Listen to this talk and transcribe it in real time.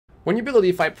When you build a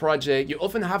DeFi project, you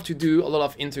often have to do a lot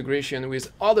of integration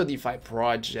with other DeFi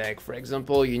projects. For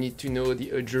example, you need to know the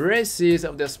addresses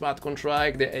of the smart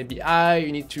contract, the API,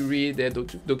 you need to read the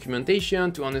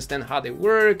documentation to understand how they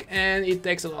work, and it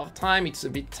takes a lot of time, it's a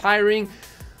bit tiring.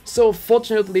 So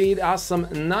fortunately, there are some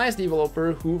nice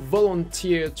developers who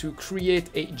volunteer to create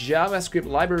a JavaScript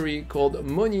library called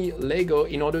Money Lego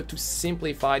in order to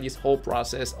simplify this whole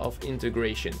process of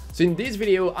integration. So in this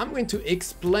video, I'm going to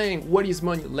explain what is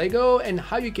Money Lego and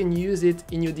how you can use it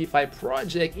in your DeFi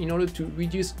project in order to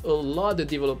reduce a lot of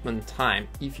development time.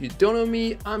 If you don't know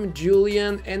me, I'm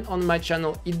Julian, and on my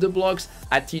channel EatTheBlocks,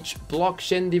 I teach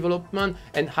blockchain development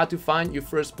and how to find your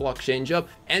first blockchain job.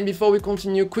 And before we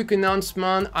continue, quick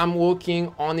announcement. I'm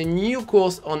working on a new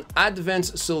course on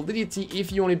advanced solidity.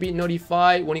 If you want to be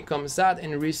notified when it comes out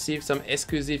and receive some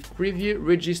exclusive preview,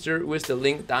 register with the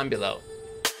link down below.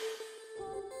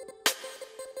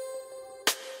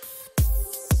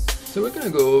 So we're gonna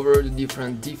go over the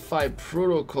different DeFi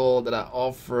protocol that are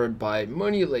offered by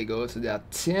Money Lego. So there are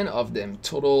 10 of them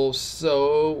total.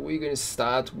 So we're gonna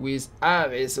start with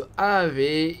Aave. So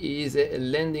Aave is a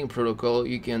lending protocol.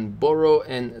 You can borrow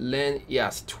and lend. It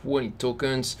has 20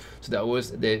 tokens. So that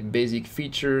was the basic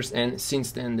features, and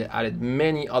since then they added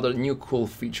many other new cool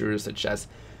features such as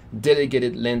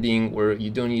delegated lending, where you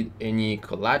don't need any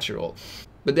collateral.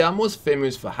 But they are most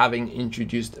famous for having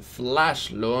introduced flash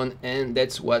loan, and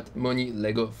that's what Money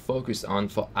Lego focused on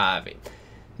for Aave.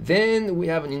 Then we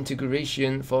have an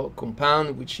integration for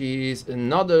Compound, which is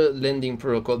another lending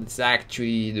protocol that's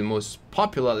actually the most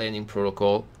popular lending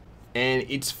protocol, and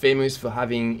it's famous for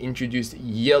having introduced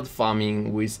yield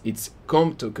farming with its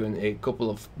Comp token a couple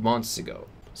of months ago.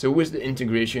 So with the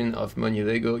integration of Money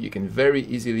Lego, you can very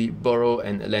easily borrow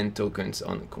and lend tokens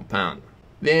on Compound.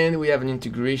 Then we have an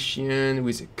integration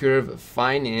with Curve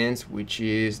Finance, which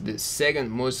is the second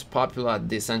most popular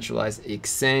decentralized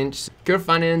exchange. Curve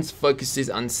Finance focuses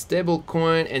on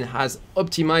stablecoin and has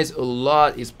optimized a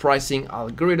lot its pricing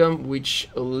algorithm, which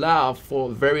allow for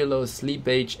very low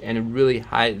slippage and really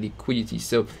high liquidity.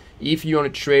 So if you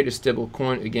want to trade a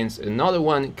stablecoin against another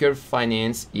one, Curve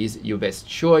Finance is your best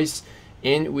choice.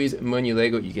 And with Money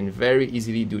Lego, you can very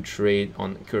easily do trade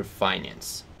on Curve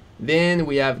Finance. Then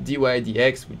we have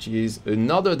DYDX, which is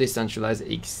another decentralized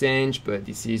exchange, but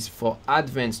this is for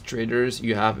advanced traders.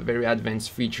 You have a very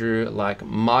advanced feature like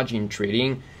margin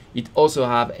trading. It also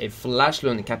have a flash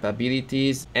loan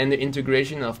capabilities, and the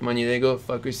integration of Money Lego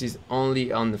focuses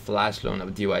only on the flash loan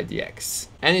of DYDX.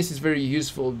 And this is very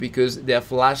useful because their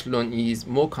flash loan is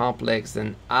more complex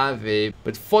than Aave,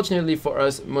 but fortunately for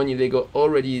us, Money Lego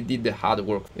already did the hard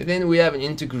work. And then we have an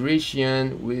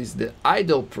integration with the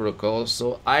IDLE protocol.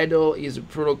 So IDLE is a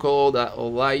protocol that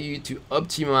allows you to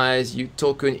optimize your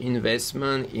token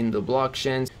investment in the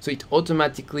blockchain. So it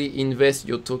automatically invests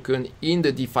your token in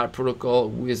the DeFi protocol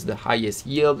with the highest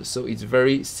yield. So it's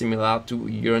very similar to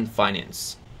Yearn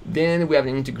Finance. Then we have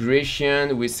an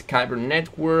integration with Kyber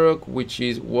Network, which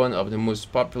is one of the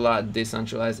most popular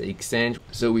decentralized exchange.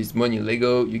 So with Money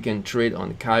Lego, you can trade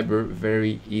on Kyber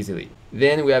very easily.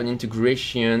 Then we have an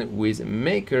integration with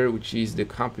Maker, which is the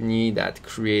company that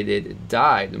created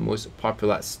DAI, the most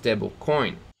popular stable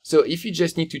coin. So if you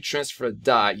just need to transfer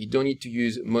DAI, you don't need to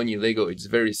use Money Lego. It's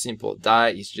very simple. DAI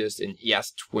is just an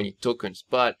ES20 tokens,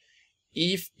 but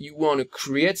if you want to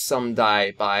create some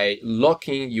DAI by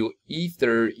locking your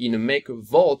Ether in a Maker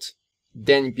vault,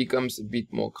 then it becomes a bit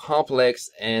more complex,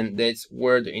 and that's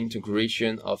where the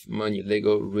integration of Money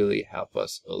Lego really helps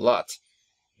us a lot.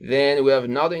 Then we have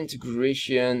another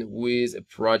integration with a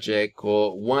project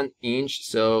called 1inch.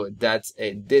 So that's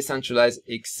a decentralized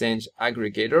exchange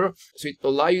aggregator. So it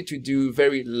allows you to do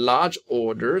very large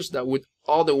orders that would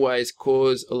otherwise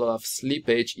cause a lot of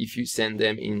slippage if you send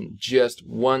them in just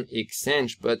one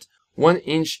exchange. But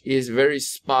 1inch is very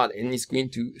smart, and it's going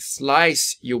to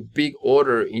slice your big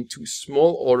order into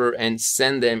small order and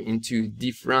send them into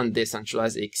different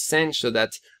decentralized exchange so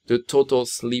that the total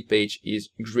slippage is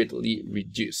greatly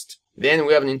reduced. Then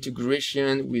we have an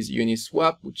integration with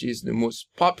Uniswap, which is the most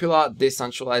popular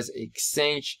decentralized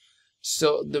exchange.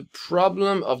 So the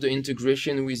problem of the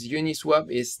integration with Uniswap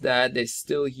is that they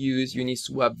still use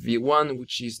Uniswap v1,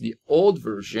 which is the old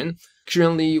version.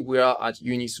 Currently, we are at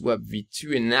Uniswap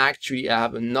v2, and actually I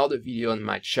have another video on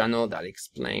my channel that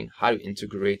explains how to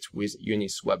integrate with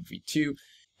Uniswap v2.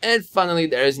 And finally,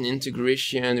 there is an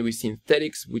integration with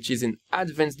Synthetix, which is an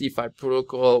advanced DeFi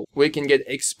protocol where you can get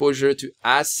exposure to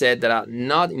assets that are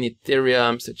not in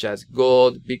Ethereum, such as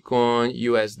gold, Bitcoin,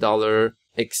 US dollar,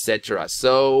 etc.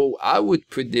 So I would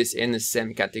put this in the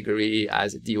same category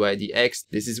as DYDX.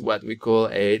 This is what we call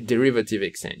a derivative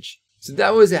exchange. So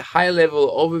that was a high-level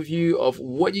overview of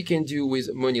what you can do with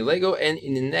MoneyLego, and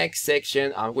in the next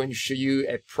section I'm going to show you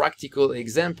a practical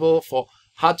example for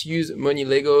how to use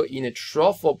MoneyLego in a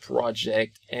truffle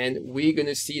project, and we're going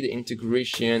to see the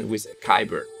integration with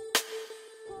Kyber.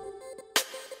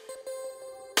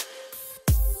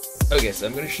 Okay, so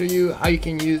I'm going to show you how you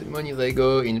can use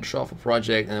MoneyLego in a truffle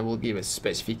project, and I will give a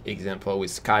specific example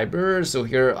with Kyber. So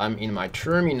here I'm in my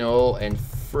terminal, and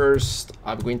first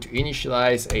I'm going to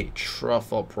initialize a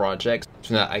truffle project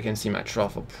so that I can see my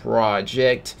truffle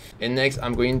project. And next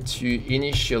I'm going to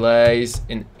initialize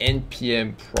an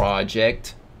npm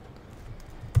project.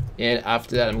 And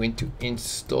after that I'm going to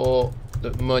install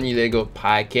the MoneyLego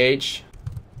package.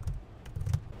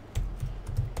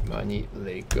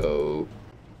 MoneyLego.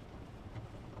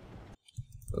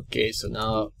 Okay, so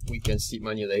now we can see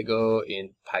MoneyLego in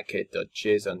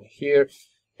packet.json here.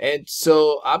 And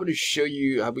so I'm going to show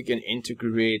you how we can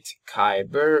integrate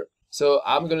Kyber. So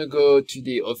I'm going to go to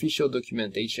the official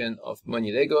documentation of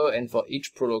MoneyLego, and for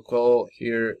each protocol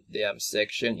here, they have a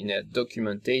section in their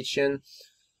documentation.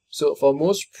 So for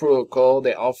most protocol,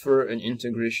 they offer an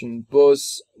integration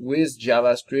both with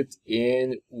JavaScript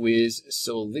and with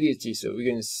Solidity. So we're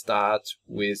going to start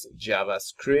with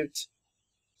JavaScript.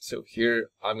 So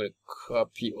here I'm going to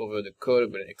copy over the code.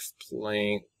 I'm going to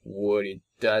explain what it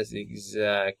does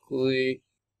exactly.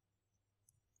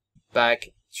 Back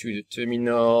to the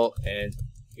terminal, and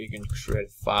we can create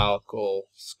a file called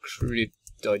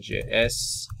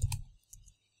script.js.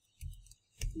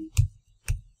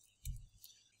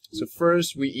 So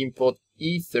first we import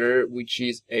Ether, which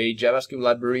is a JavaScript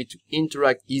library to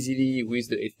interact easily with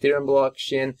the Ethereum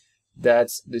blockchain.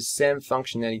 That's the same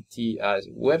functionality as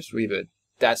Web3, but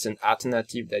that's an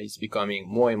alternative that is becoming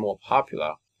more and more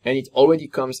popular, and it already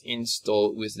comes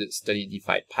installed with the Study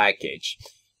DeFi package.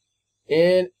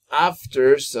 And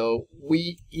after, so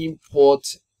we import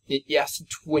the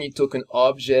ERC20 token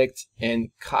object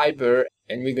and Kyber,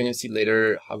 and we're going to see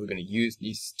later how we're going to use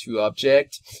these two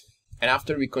objects. And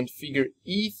after, we configure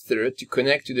Ether to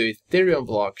connect to the Ethereum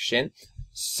blockchain.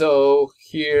 So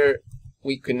here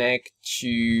we connect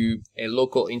to a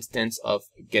local instance of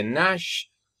Ganache,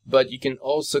 but you can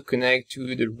also connect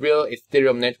to the real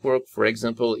Ethereum network. For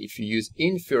example, if you use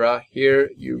Infura, here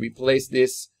you replace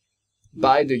this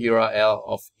by the URL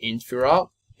of Infura.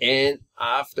 And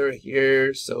after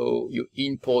here, so you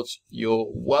import your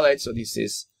wallet. So this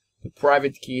is the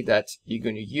private key that you're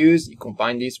going to use. You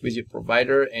combine this with your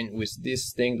provider, and with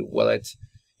this thing, the wallet,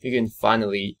 you can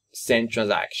finally send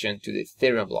transaction to the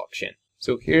Ethereum blockchain.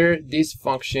 So here, this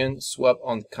function swap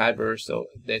on Kyber, so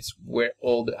that's where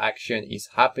all the action is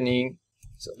happening.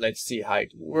 So let's see how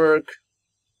it works.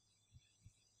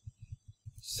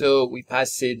 So we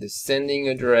pass it the sending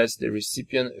address, the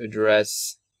recipient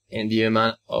address, and the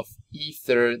amount of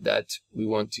Ether that we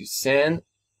want to send.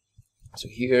 So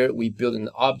here we build an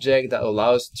object that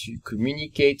allows to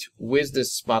communicate with the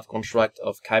smart contract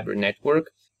of Kyber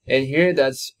network. And here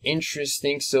that's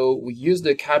interesting. So we use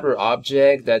the Kyber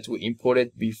object that we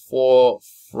imported before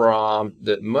from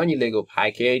the MoneyLego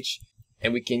package,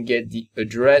 and we can get the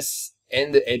address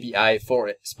and the API for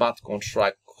a smart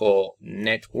contract called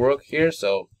network here.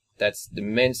 So that's the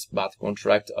main smart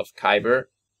contract of Kyber.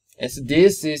 And so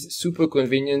this is super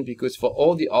convenient because for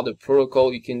all the other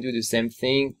protocol, you can do the same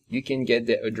thing. You can get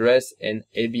the address and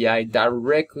API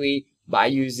directly by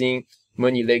using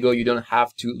MoneyLego. You don't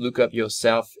have to look up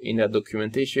yourself in the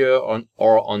documentation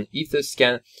or on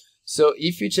Etherscan. So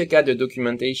if you check out the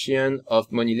documentation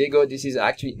of MoneyLego, this is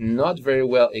actually not very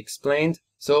well explained.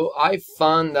 So I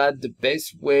found that the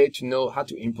best way to know how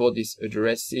to import these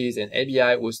addresses and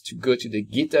API was to go to the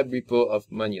GitHub repo of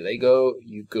MoneyLego.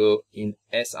 You go in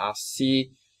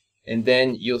SRC, and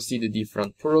then you'll see the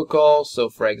different protocols. So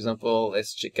for example,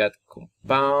 let's check out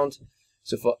Compound.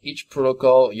 So for each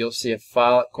protocol, you'll see a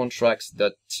file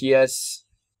contracts.ts,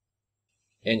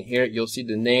 and here you'll see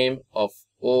the name of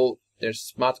all their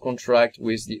smart contract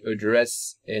with the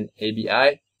address and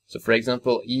API. So for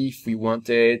example, if we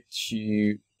wanted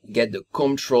to get the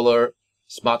controller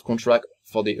smart contract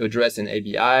for the address and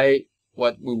API,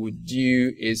 what we would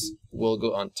do is we'll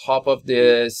go on top of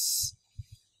this,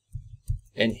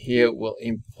 and here we'll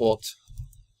import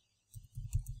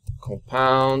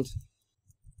Compound.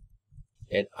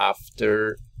 And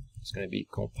after, it's going to be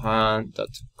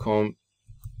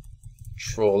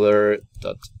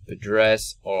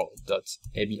compound.controller.address or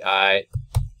 .api.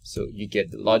 So you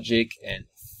get the logic. And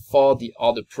for the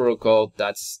other protocol,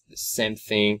 that's the same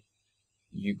thing.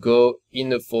 You go in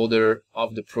the folder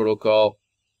of the protocol,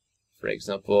 for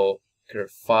example,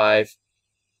 curve5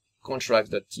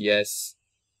 contracts.ts,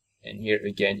 and here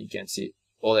again you can see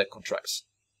all the contracts.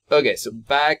 Okay, so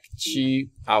back to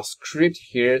our script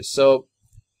here. So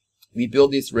we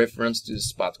build this reference to the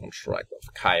smart contract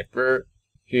of Kyber.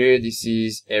 Here, this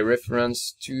is a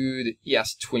reference to the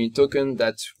ERC20 token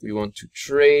that we want to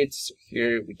trade. So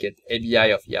here we get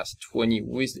ABI of ERC20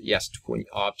 with the ERC20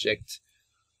 object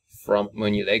from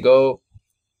MoneyLego.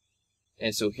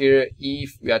 And so here,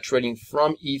 if we are trading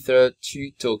from Ether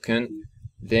to token,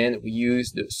 then we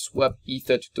use the swap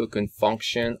Ether to token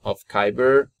function of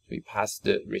Kyber. We pass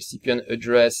the recipient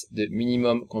address, the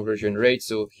minimum conversion rate.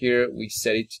 So here we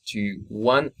set it to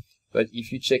 1. But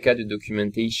if you check out the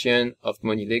documentation of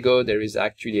MoneyLego, there is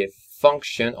actually a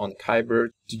function on Kyber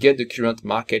to get the current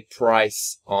market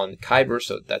price on Kyber.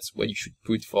 So that's what you should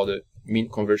put for the mean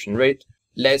conversion rate.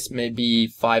 Less maybe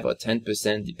 5 or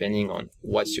 10% depending on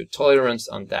what's your tolerance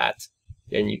on that.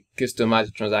 Then you customize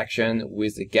the transaction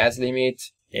with the gas limit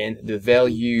and the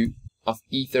value of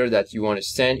Ether that you want to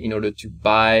send in order to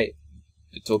buy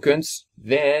the tokens.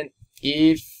 Then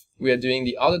if we are doing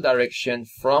the other direction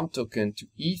from token to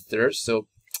Ether, so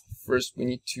first we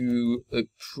need to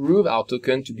approve our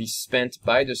token to be spent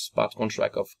by the smart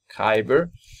contract of Kyber.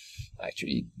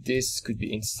 Actually, this could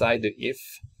be inside the if.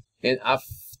 And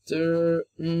after,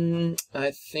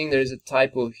 I think there is a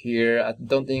typo here. I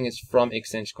don't think it's from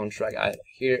exchange contract. I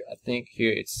think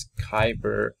here it's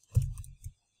Kyber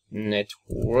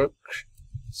network.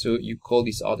 So you call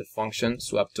this other function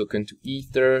swap token to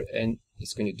Ether, and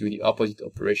it's going to do the opposite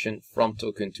operation from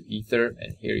token to Ether.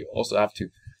 And here you also have to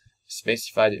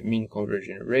specify the mean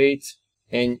conversion rate,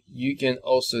 and you can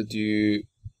also do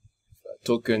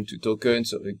token to token.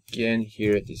 So again,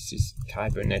 here this is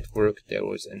Kyber network. There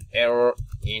was an error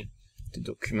in the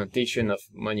documentation of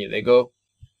MoneyLego,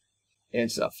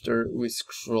 and so after we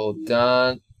scroll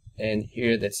down, and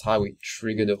here that's how we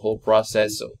trigger the whole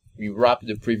process. So we wrap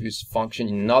the previous function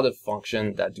in another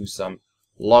function that do some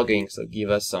logging, so give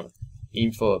us some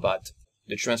info about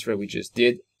the transfer we just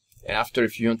did. And after,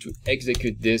 if you want to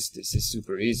execute this is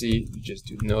super easy. You just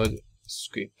do node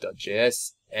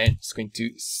script.js and it's going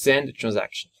to send the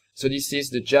transaction. So this is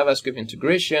the JavaScript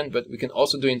integration, but we can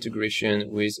also do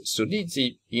integration with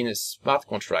Solidity in a smart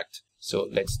contract. So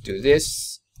let's do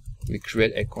this. We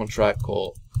create a contract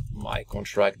called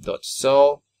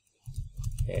mycontract.sol,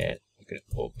 and we can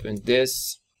open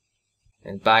this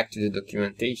and back to the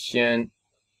documentation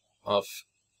of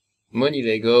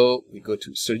MoneyLego. We go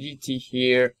to Solidity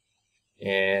here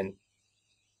and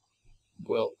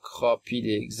we'll copy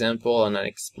the example and I'll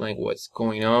explain what's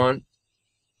going on.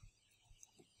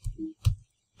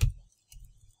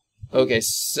 Okay,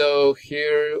 so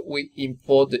here we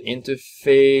import the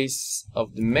interface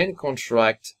of the main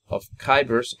contract of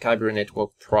Kyber, so Kyber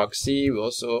network proxy. We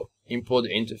also import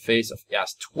the interface of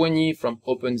ERC20 from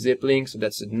OpenZip-Link, so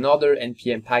that's another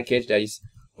NPM package that is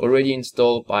already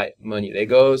installed by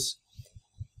MoneyLegos.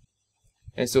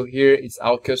 And so here it's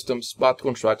our custom smart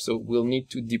contract, so we'll need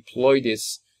to deploy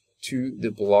this to the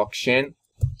blockchain.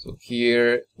 So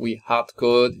here we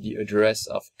hardcode the address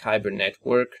of Kyber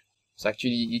network. So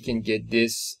actually you can get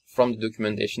this from the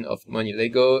documentation of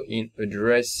MoneyLego in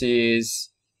addresses,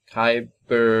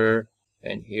 Kyber,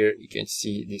 and here you can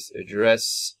see this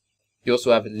address. You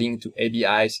also have a link to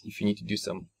ABIs if you need to do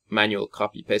some manual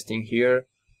copy pasting here.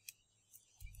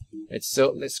 And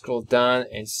so let's scroll down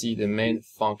and see the main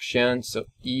function. So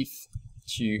ETH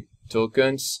to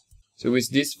tokens. So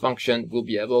with this function, we'll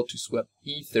be able to swap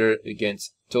Ether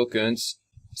against tokens.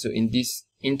 So in this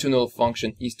internal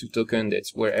function ETH to token,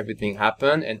 that's where everything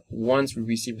happened. And once we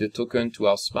receive the token to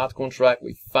our smart contract,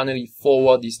 we finally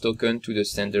forward this token to the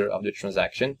sender of the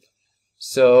transaction.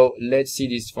 So let's see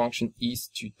this function ETH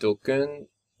to token.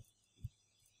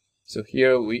 So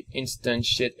here we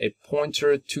instantiate a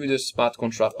pointer to the smart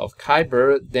contract of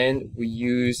Kyber. Then we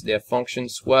use their function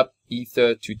swap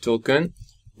Ether to token.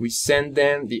 We send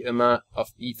them the amount of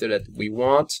Ether that we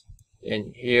want.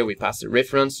 And here we pass a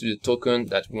reference to the token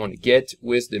that we want to get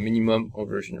with the minimum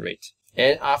conversion rate.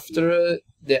 And after,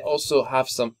 they also have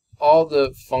some other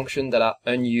functions that are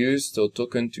unused. So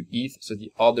token to ETH, so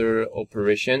the other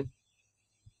operation,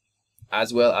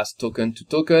 as well as token to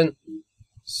token.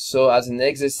 So as an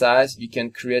exercise, you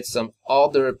can create some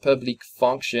other public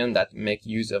function that make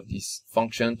use of this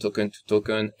function, token to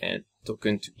token and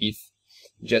token to ETH.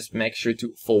 Just make sure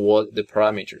to forward the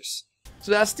parameters.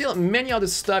 So there's still many other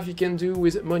stuff you can do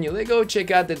with MoneyLego.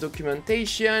 Check out the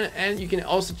documentation, and you can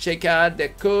also check out the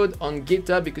code on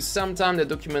GitHub because sometimes the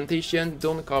documentation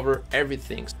don't cover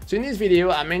everything. So in this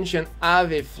video, I mentioned I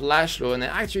have a flash loan,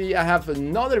 and actually I have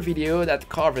another video that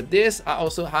covered this. I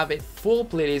also have a full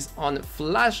playlist on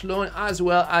flash loan as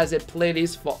well as a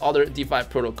playlist for other DeFi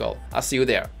protocol. I'll see you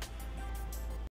there.